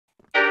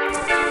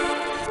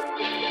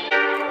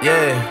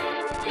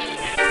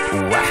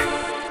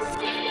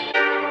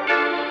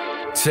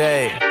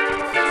Check. We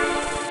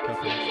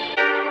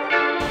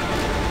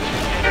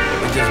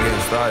just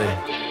getting started.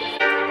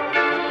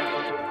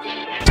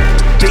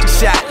 Big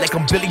shot like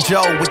I'm Billy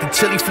Joe with the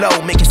chili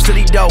flow, making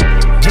silly dough.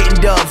 Getting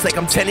dubs like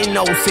I'm 10-0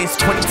 since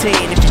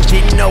 2010. If you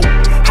didn't know,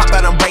 how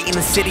about I'm right in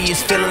the city?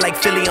 It's feeling like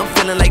Philly, I'm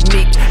feeling like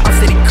Meek. I'm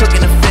steady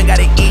cooking, the fan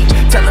gotta eat.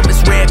 Tell them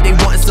it's rap, they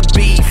want some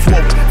beef. Whoa,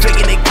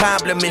 faking they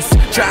compliments,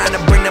 trying to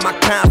bring them my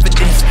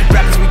confidence.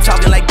 Rappers be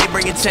talking like they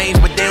bringing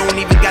change, but they don't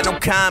even got no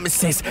common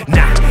sense.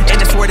 Nah, and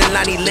that's where the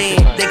Lonnie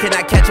land. They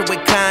cannot catch it with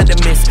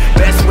condiments.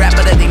 Best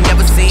rapper that they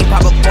never seen,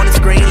 pop up on the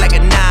screen like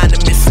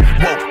anonymous.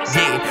 Whoa,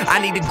 yeah, I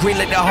need the green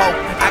like the Hulk.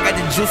 I got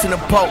the juice in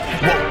the poke.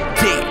 Whoa,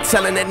 yeah,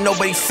 telling that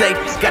nobody's safe.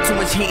 Got too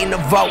much heat in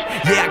the vote.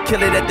 Yeah, I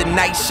kill it at the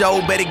night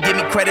show. Better give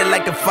me credit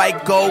like the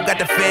fight go. Got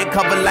the fan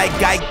covered like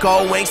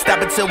Geico. Ain't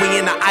stopping till we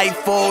in the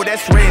iPhone.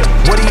 That's real.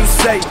 What do you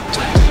say?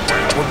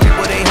 When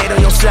people they hate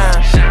on your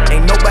shine,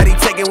 ain't nobody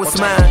taking what's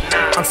mine.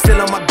 I'm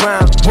still on my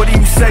grind. What do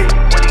you say?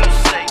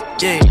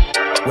 Yeah.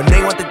 When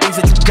they want the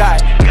things that you got,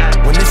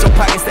 when it's your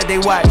pockets that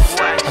they watch,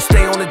 I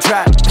stay on the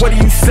drive. What do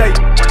you say?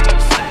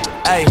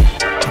 Hey,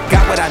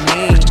 got what I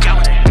need.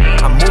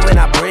 I'm moving,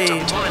 I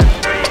breathe.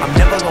 I'm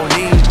never gonna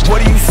leave.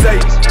 What do you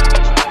say?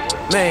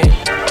 Man,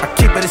 I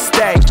keep it a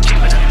stack.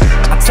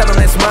 I tell them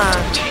that's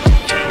mine,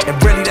 and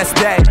really that's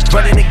that.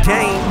 Running the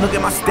game, look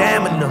at my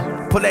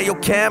stamina. Pull out your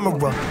camera,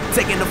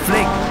 taking the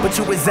flick, but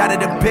you was out of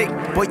the pic.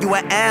 Boy, you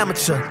an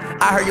amateur.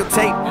 I heard your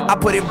tape, I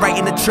put it right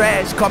in the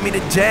trash. Call me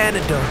the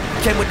janitor.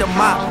 Came with the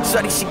mop,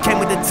 shorty, she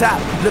came with the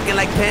top, looking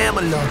like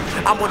Pamela.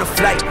 I'm on a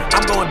flight,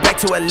 I'm going back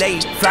to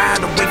LA,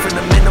 flying away from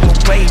the minimum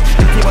wage.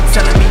 You keep on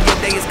telling me your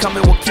day is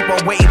coming, we'll keep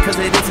on waiting,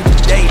 cause it isn't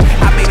today.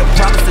 I made a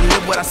promise to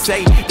live what I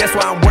say, that's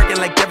why I'm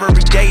working like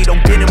every day. Don't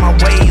get in my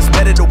way, it's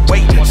better to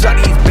wait.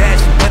 Shorty is bad,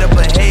 she better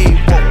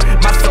behave. Whoa,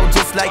 my soul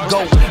just like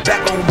gold,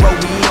 back on road,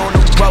 we on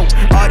the road.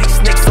 All these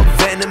snakes so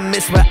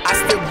venomous, but I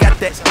still got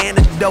that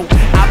antidote.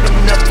 I've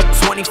been up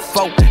for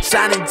 24,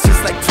 shining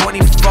just like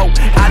 24.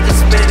 I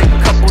just spent a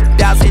couple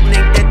thousand,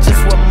 ain't that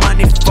just what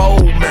money for,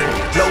 man?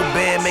 Low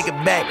band, make it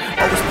back,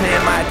 always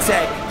paying my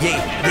attack.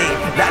 Yeah,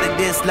 yeah, lot of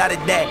this, lot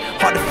of that,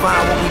 hard to find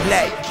what we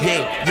lack.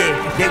 Yeah, yeah,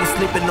 they was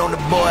sleeping on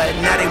the boy,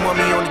 now they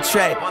want me on the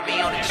track.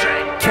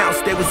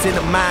 Counts, they was in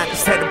the mind,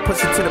 just had to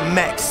push it to the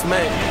max,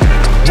 man.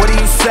 What do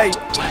you say?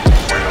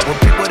 When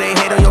people they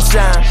hate on your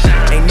shine,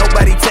 ain't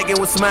nobody taking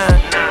what's mine.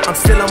 I'm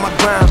still on my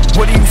grind.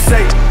 What do you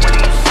say?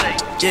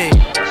 Yeah.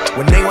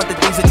 When they want the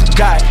things that you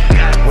got,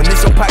 when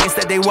it's your pockets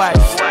that they watch,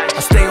 I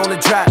stay on the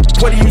drive.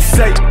 What do you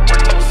say?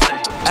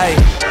 Hey,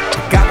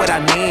 got what I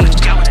need.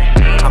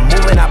 I'm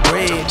moving, I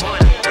breathe.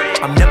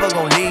 I'm never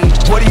gonna leave.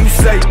 What do you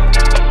say?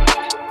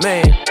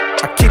 Man,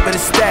 I keep it a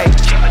stack.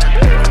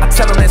 I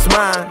tell them that's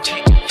mine,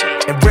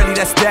 and really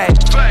that's that.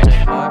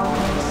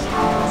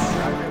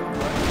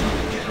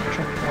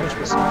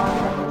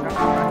 Спасибо.